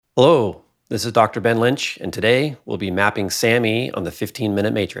Hello, this is Dr. Ben Lynch, and today we'll be mapping SAMe on the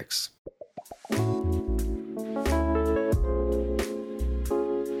 15-minute matrix.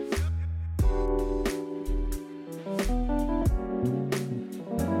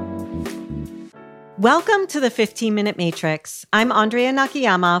 Welcome to the 15-Minute Matrix. I'm Andrea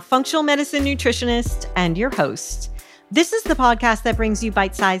Nakayama, functional medicine nutritionist and your host. This is the podcast that brings you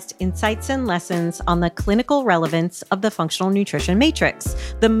bite-sized insights and lessons on the clinical relevance of the functional nutrition matrix,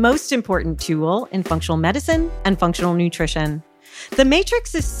 the most important tool in functional medicine and functional nutrition. The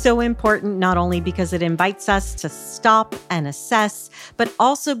matrix is so important not only because it invites us to stop and assess, but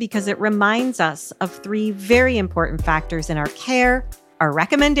also because it reminds us of three very important factors in our care, our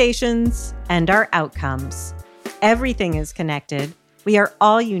recommendations, and our outcomes. Everything is connected. We are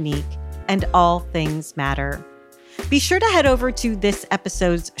all unique, and all things matter. Be sure to head over to this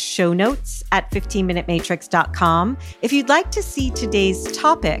episode's show notes at 15minutematrix.com if you'd like to see today's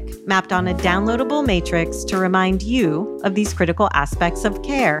topic mapped on a downloadable matrix to remind you of these critical aspects of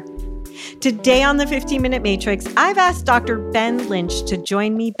care. Today on the 15-Minute Matrix, I've asked Dr. Ben Lynch to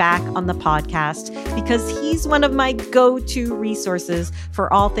join me back on the podcast because he's one of my go-to resources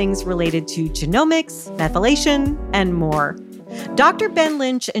for all things related to genomics, methylation, and more. Dr. Ben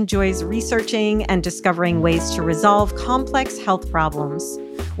Lynch enjoys researching and discovering ways to resolve complex health problems.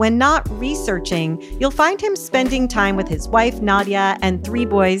 When not researching, you'll find him spending time with his wife, Nadia, and three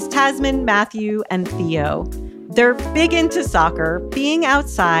boys, Tasman, Matthew, and Theo. They're big into soccer, being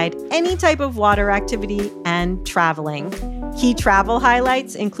outside, any type of water activity, and traveling. Key travel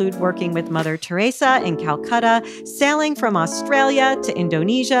highlights include working with Mother Teresa in Calcutta, sailing from Australia to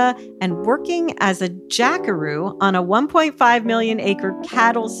Indonesia, and working as a jackaroo on a 1.5 million acre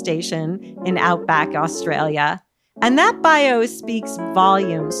cattle station in outback Australia. And that bio speaks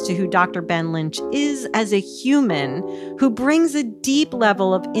volumes to who Dr. Ben Lynch is as a human who brings a deep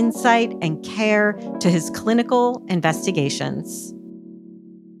level of insight and care to his clinical investigations.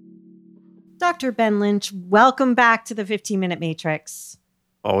 Dr. Ben Lynch, welcome back to the 15-Minute Matrix.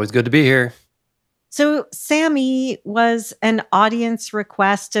 Always good to be here. So SAMe was an audience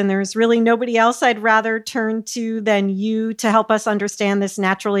request, and there's really nobody else I'd rather turn to than you to help us understand this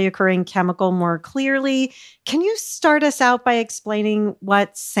naturally occurring chemical more clearly. Can you start us out by explaining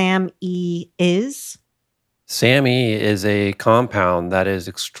what SAMe is? SAMe is a compound that is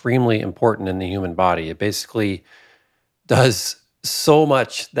extremely important in the human body. It basically does so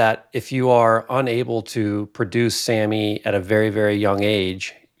much that if you are unable to produce SAMe at a very, very young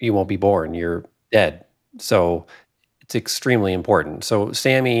age, you won't be born. You're dead. So it's extremely important. So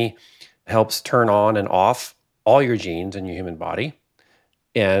SAMe helps turn on and off all your genes in your human body.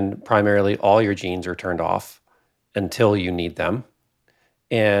 And primarily all your genes are turned off until you need them.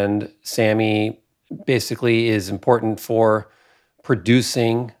 And SAMe basically is important for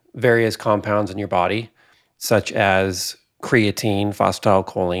producing various compounds in your body, such as creatine,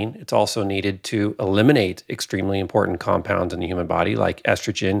 phosphatidylcholine. It's also needed to eliminate extremely important compounds in the human body like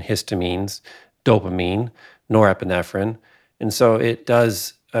estrogen, histamines, dopamine, norepinephrine. And so it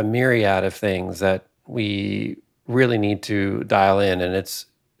does a myriad of things that we really need to dial in. And it's,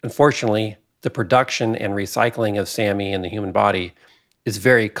 unfortunately, the production and recycling of SAMe in the human body is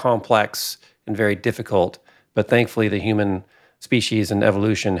very complex and very difficult. But thankfully, the human species and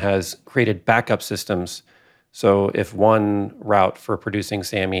evolution has created backup systems. So if one route for producing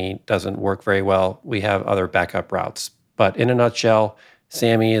SAMe doesn't work very well, we have other backup routes. But in a nutshell,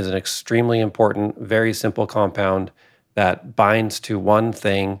 SAMe is an extremely important, very simple compound that binds to one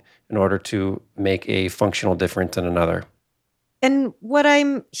thing in order to make a functional difference in another. And what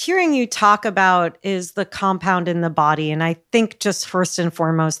I'm hearing you talk about is the compound in the body. And I think just first and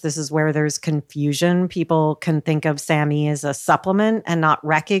foremost, this is where there's confusion. People can think of SAMe as a supplement and not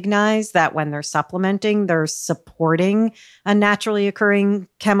recognize that when they're supplementing, they're supporting a naturally occurring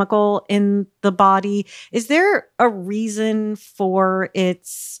chemical in the body. Is there a reason for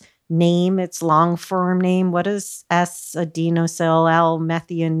its name, its long form name? What does S-adenosyl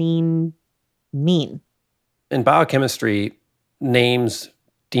L-methionine mean? In biochemistry, names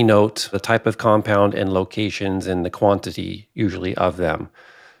denote the type of compound and locations and the quantity usually of them.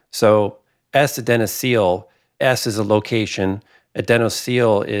 So S-adenosyl, S is a location,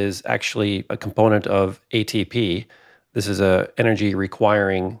 adenosyl is actually a component of ATP. This is an energy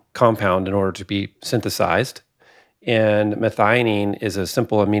requiring compound in order to be synthesized. And methionine is a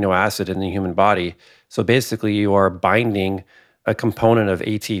simple amino acid in the human body. So basically you are binding a component of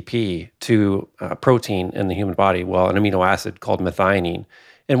ATP to a protein in the human body, well, an amino acid called methionine.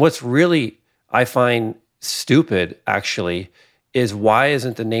 And what's really, I find stupid, actually, is why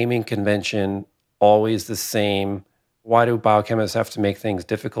isn't the naming convention always the same Why do biochemists have to make things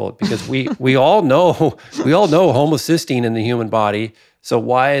difficult? Because we all know homocysteine in the human body. So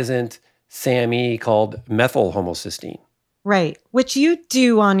why isn't SAMe called methyl homocysteine? Right. Which you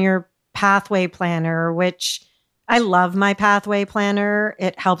do on your pathway planner, which I love my pathway planner.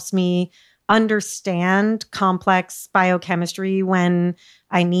 It helps me understand complex biochemistry when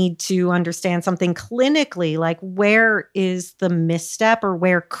I need to understand something clinically, like where is the misstep or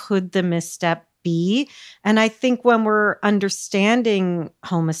where could the misstep be? And I think when we're understanding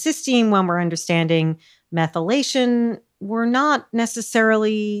homocysteine, when we're understanding methylation, we're not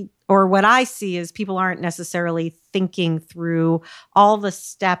necessarily, or what I see is people aren't necessarily thinking through all the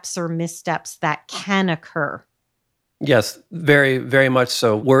steps or missteps that can occur. Yes, very, very much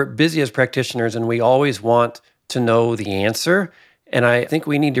so. We're busy as practitioners and we always want to know the answer. And I think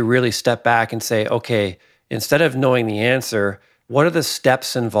we need to really step back and say, okay, instead of knowing the answer, what are the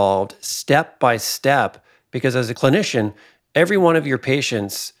steps involved, step by step? Because as a clinician, every one of your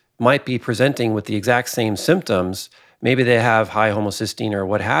patients might be presenting with the exact same symptoms. Maybe they have high homocysteine or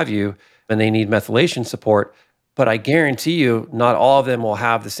what have you, and they need methylation support. But I guarantee you, not all of them will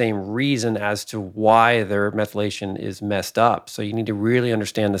have the same reason as to why their methylation is messed up. So you need to really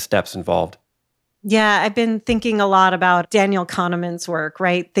understand the steps involved. Yeah, I've been thinking a lot about Daniel Kahneman's work,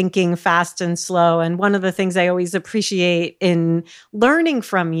 right? Thinking fast and slow. And one of the things I always appreciate in learning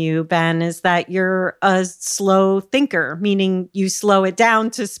from you, Ben, is that you're a slow thinker, meaning you slow it down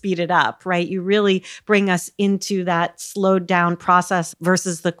to speed it up, right? You really bring us into that slowed down process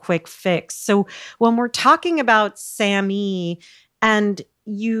versus the quick fix. So when we're talking about SAMe, and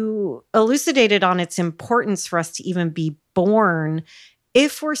you elucidated on its importance for us to even be born,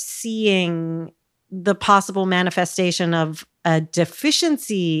 if we're seeing the possible manifestation of a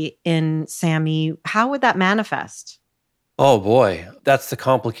deficiency in SAMe, how would that manifest? Oh boy, that's the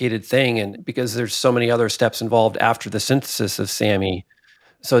complicated thing. And because there's so many other steps involved after the synthesis of SAMe.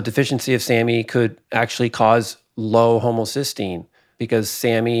 So a deficiency of SAMe could actually cause low homocysteine because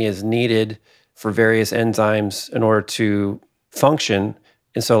SAMe is needed for various enzymes in order to function.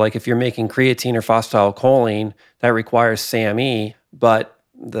 And so like if you're making creatine or phosphatidylcholine, that requires SAMe, but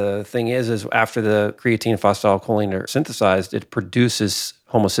the thing is after the creatine and phosphatidylcholine are synthesized, it produces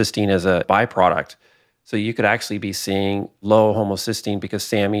homocysteine as a byproduct. So you could actually be seeing low homocysteine because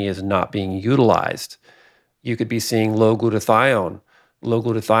SAMe is not being utilized. You could be seeing low glutathione. Low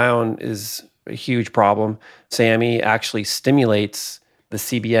glutathione is a huge problem. SAMe actually stimulates the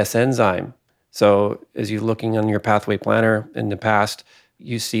CBS enzyme. So as you're looking on your pathway planner in the past,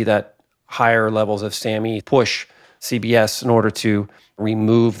 you see that higher levels of SAMe push CBS in order to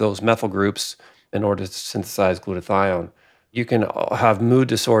remove those methyl groups in order to synthesize glutathione. You can have mood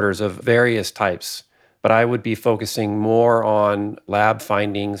disorders of various types, but I would be focusing more on lab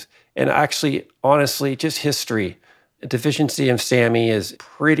findings and actually, honestly, just history. A deficiency of SAMe is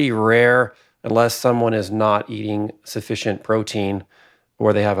pretty rare unless someone is not eating sufficient protein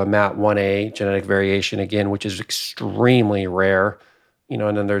or they have a MAT1A genetic variation, again, which is extremely rare.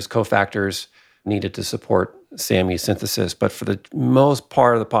 And then there's cofactors needed to support SAMe synthesis. But for the most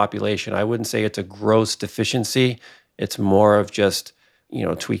part of the population, I wouldn't say it's a gross deficiency. It's more of just,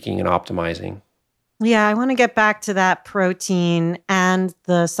 tweaking and optimizing. Yeah, I want to get back to that protein and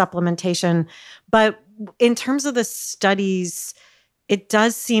the supplementation. But in terms of the studies, it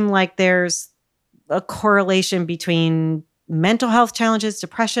does seem like there's a correlation between mental health challenges,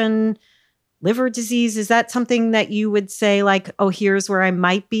 depression, liver disease. Is that something that you would say like, oh, here's where I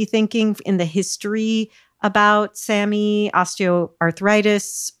might be thinking in the history about SAMe,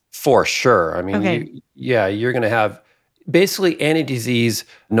 osteoarthritis? For sure. I mean, Okay. you're going to have basically any disease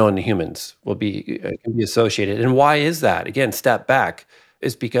known to humans can be associated. And why is that? Again, step back,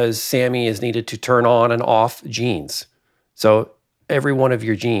 is because SAMe is needed to turn on and off genes. So every one of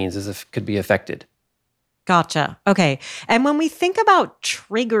your genes could be affected. Gotcha. Okay. And when we think about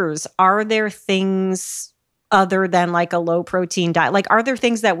triggers, are there things other than like a low protein diet? Like, are there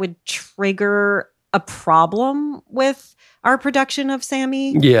things that would trigger a problem with our production of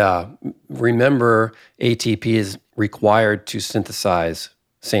SAMe? Yeah. Remember, ATP is required to synthesize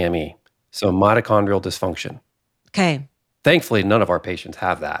SAMe. So mitochondrial dysfunction. Okay. Thankfully, none of our patients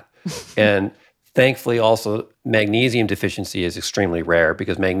have that. And thankfully, also, magnesium deficiency is extremely rare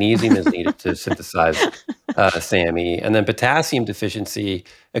because magnesium is needed to synthesize SAMe. And then potassium deficiency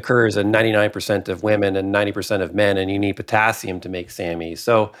occurs in 99% of women and 90% of men, and you need potassium to make SAMe.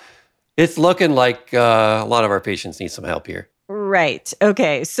 So it's looking like a lot of our patients need some help here. Right.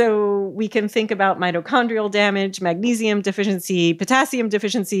 Okay. So we can think about mitochondrial damage, magnesium deficiency, potassium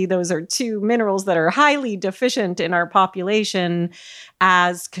deficiency. Those are two minerals that are highly deficient in our population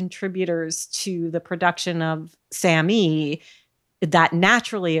as contributors to the production of SAMe, that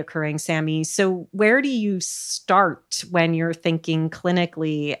naturally occurring SAMe. So where do you start when you're thinking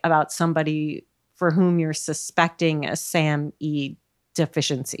clinically about somebody for whom you're suspecting a SAMe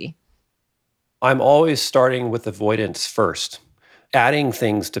deficiency? I'm always starting with avoidance first. Adding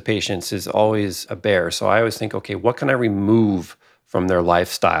things to patients is always a bear. So I always think, okay, what can I remove from their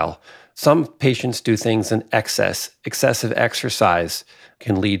lifestyle? Some patients do things in excess. Excessive exercise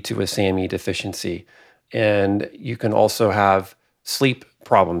can lead to a SAMe deficiency. And you can also have sleep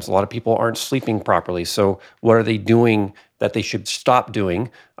problems. A lot of people aren't sleeping properly. So what are they doing that they should stop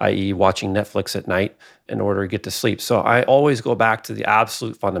doing, i.e., watching Netflix at night in order to get to sleep? So I always go back to the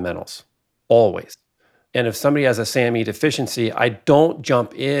absolute fundamentals. Always. And if somebody has a SAMe deficiency, I don't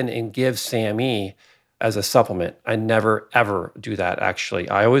jump in and give SAMe as a supplement. I never, ever do that, actually.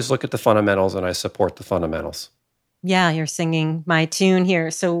 I always look at the fundamentals and I support the fundamentals. Yeah, you're singing my tune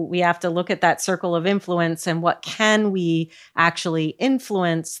here. So we have to look at that circle of influence and what can we actually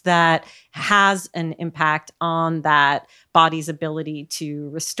influence that has an impact on that body's ability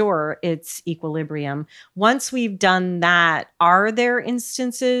to restore its equilibrium. Once we've done that, are there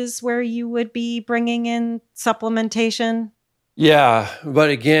instances where you would be bringing in supplementation? Yeah,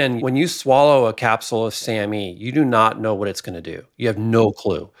 but again, when you swallow a capsule of SAMe, you do not know what it's going to do. You have no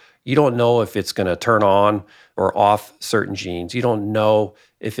clue. You don't know if it's going to turn on or off certain genes. You don't know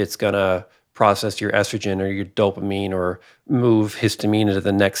if it's going to process your estrogen or your dopamine or move histamine into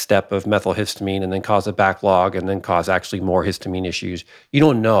the next step of methylhistamine and then cause a backlog and then cause actually more histamine issues. You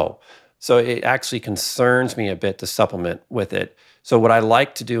don't know. So it actually concerns me a bit to supplement with it. So what I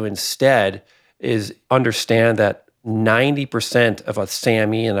like to do instead is understand that 90% of a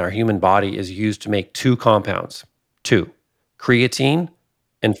SAMe in our human body is used to make two compounds, creatine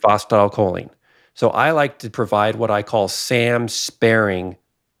and phosphatidylcholine. So I like to provide what I call SAM-sparing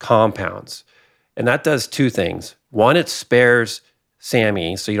compounds. And that does two things. One, it spares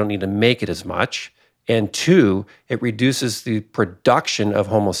SAMe, so you don't need to make it as much. And two, it reduces the production of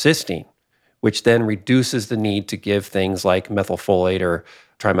homocysteine, which then reduces the need to give things like methylfolate or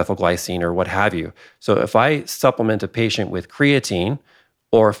trimethylglycine or what have you. So if I supplement a patient with creatine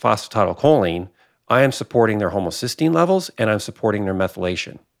or phosphatidylcholine, I am supporting their homocysteine levels and I'm supporting their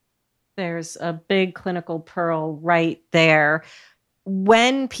methylation. There's a big clinical pearl right there.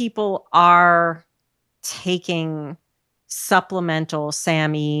 When people are taking supplemental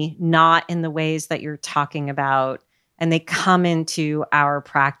SAMe, not in the ways that you're talking about, and they come into our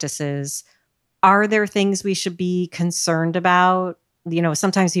practices, are there things we should be concerned about? You know,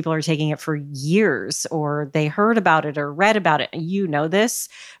 sometimes people are taking it for years or they heard about it or read about it. You know this,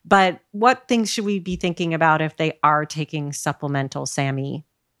 but what things should we be thinking about if they are taking supplemental SAMe?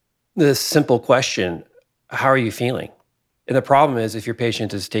 The simple question, how are you feeling? And the problem is if your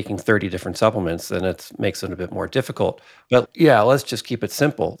patient is taking 30 different supplements, then it makes it a bit more difficult. But yeah, let's just keep it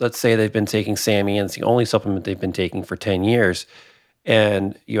simple. Let's say they've been taking SAMe and it's the only supplement they've been taking for 10 years.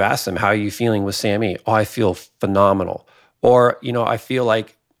 And you ask them, how are you feeling with SAMe? Oh, I feel phenomenal. Or, I feel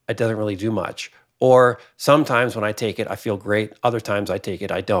like it doesn't really do much. Or sometimes when I take it, I feel great. Other times I take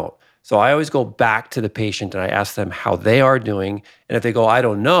it, I don't. So I always go back to the patient and I ask them how they are doing. And if they go, I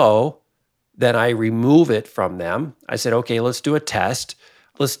don't know, then I remove it from them. I said, okay, let's do a test.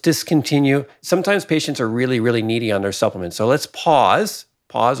 Let's discontinue. Sometimes patients are really, really needy on their supplements. So let's pause.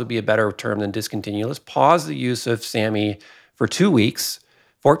 Pause would be a better term than discontinue. Let's pause the use of SAMe for 2 weeks,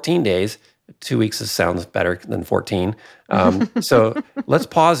 14 days. 2 weeks sounds better than 14. So let's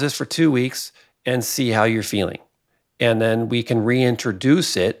pause this for 2 weeks and see how you're feeling. And then we can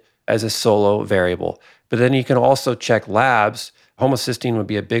reintroduce it as a solo variable. But then you can also check labs. Homocysteine would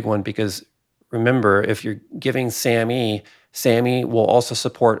be a big one because remember, if you're giving SAMe, SAMe will also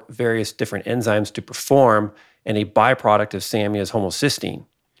support various different enzymes to perform, and a byproduct of SAMe is homocysteine.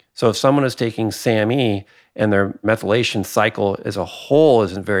 So if someone is taking SAMe and their methylation cycle as a whole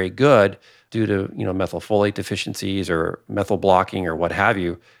isn't very good due to methylfolate deficiencies or methyl blocking or what have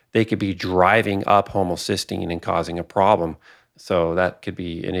you, they could be driving up homocysteine and causing a problem. So that could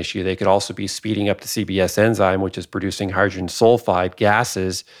be an issue. They could also be speeding up the CBS enzyme, which is producing hydrogen sulfide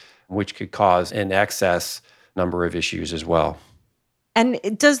gases, which could cause in excess number of issues as well. And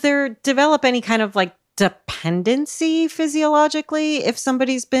does there develop any kind of dependency physiologically if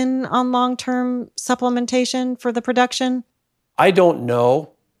somebody's been on long-term supplementation for the production? I don't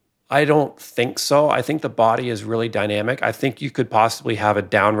know. I don't think so. I think the body is really dynamic. I think you could possibly have a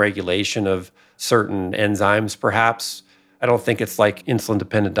downregulation of certain enzymes, perhaps. I don't think it's like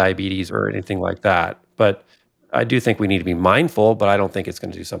insulin-dependent diabetes or anything like that. But I do think we need to be mindful, but I don't think it's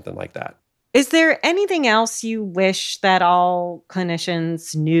going to do something like that. Is there anything else you wish that all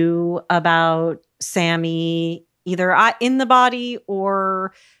clinicians knew about SAMe, either in the body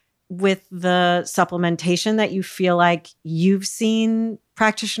or with the supplementation, that you feel like you've seen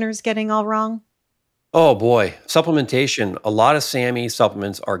practitioners getting all wrong? Oh boy, supplementation. A lot of SAMe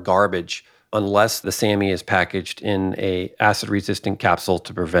supplements are garbage unless the SAMe is packaged in a acid-resistant capsule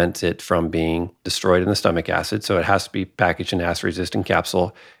to prevent it from being destroyed in the stomach acid. So it has to be packaged in an acid-resistant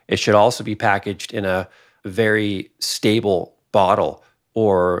capsule. It should also be packaged in a very stable bottle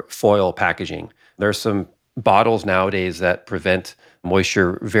or foil packaging. There's some bottles nowadays that prevent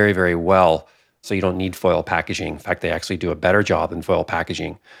moisture very, very well, so you don't need foil packaging. In fact, they actually do a better job than foil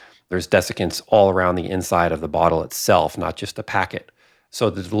packaging. There's desiccants all around the inside of the bottle itself, not just the packet. So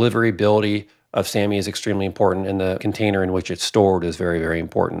the deliverability of SAMe is extremely important, and the container in which it's stored is very, very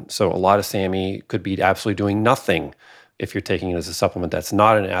important. So a lot of SAMe could be absolutely doing nothing if you're taking it as a supplement that's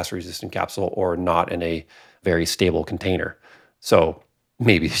not in an acid-resistant capsule or not in a very stable container. So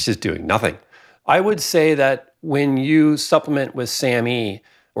maybe it's just doing nothing. I would say that when you supplement with SAMe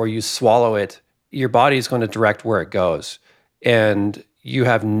or you swallow it, your body is going to direct where it goes. And you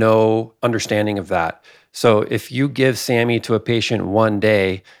have no understanding of that. So if you give SAMe to a patient one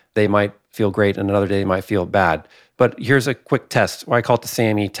day, they might feel great, and another day they might feel bad. But here's a quick test. I call it the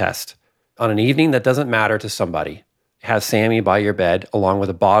SAMe test. On an evening that doesn't matter to somebody, have SAMe by your bed along with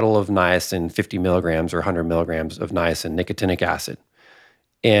a bottle of niacin, 50 milligrams or 100 milligrams of niacin, nicotinic acid.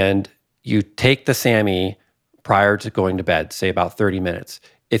 And you take the SAMe prior to going to bed, say about 30 minutes.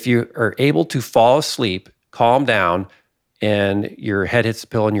 If you are able to fall asleep, calm down, and your head hits the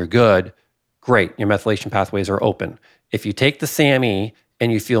pillow and you're good, great, your methylation pathways are open. If you take the SAMe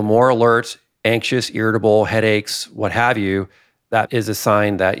and you feel more alert, anxious, irritable, headaches, what have you, that is a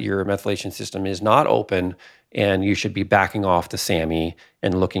sign that your methylation system is not open, and you should be backing off the SAMe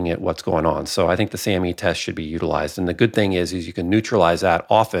and looking at what's going on. So I think the SAMe test should be utilized. And the good thing is you can neutralize that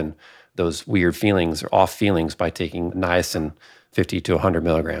often, those weird feelings or off feelings, by taking niacin 50 to 100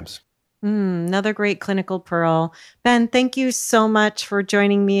 milligrams. Another great clinical pearl. Ben, thank you so much for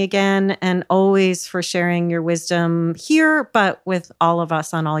joining me again, and always for sharing your wisdom here, but with all of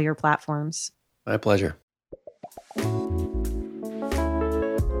us on all your platforms. My pleasure.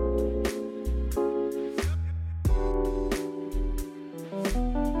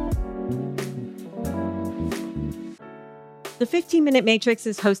 The 15-Minute Matrix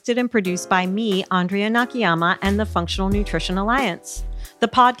is hosted and produced by me, Andrea Nakayama, and the Functional Nutrition Alliance. The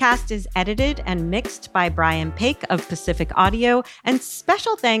podcast is edited and mixed by Brian Paik of Pacific Audio, and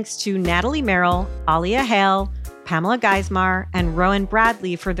special thanks to Natalie Merrill, Alia Hale, Pamela Geismar, and Rowan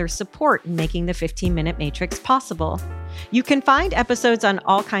Bradley for their support in making the 15-Minute Matrix possible. You can find episodes on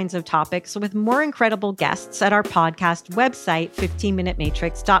all kinds of topics with more incredible guests at our podcast website,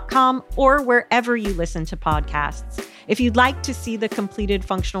 15minutematrix.com, or wherever you listen to podcasts. If you'd like to see the completed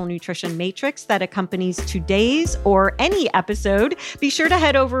functional nutrition matrix that accompanies today's or any episode, be sure to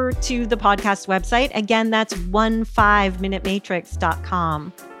head over to the podcast website. Again, that's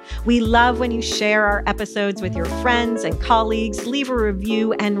 15minutematrix.com. We love when you share our episodes with your friends and colleagues, leave a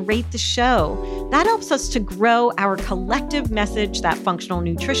review, and rate the show. That helps us to grow our collective message that functional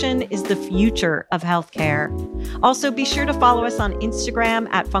nutrition is the future of healthcare. Also, be sure to follow us on Instagram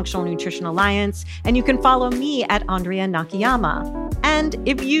at Functional Nutrition Alliance, and you can follow me at Andrea Nakayama. And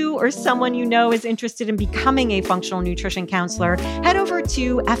if you or someone you know is interested in becoming a functional nutrition counselor, head over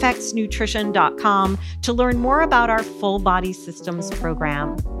to fxnutrition.com to learn more about our Full Body Systems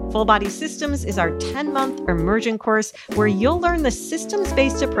program. Full Body Systems is our 10-month immersion course where you'll learn the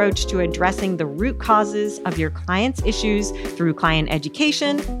systems-based approach to addressing the root causes of your clients' issues through client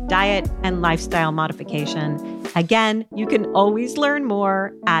education, diet, and lifestyle modification. Again, you can always learn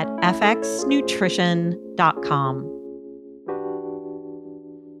more at fxnutrition.com.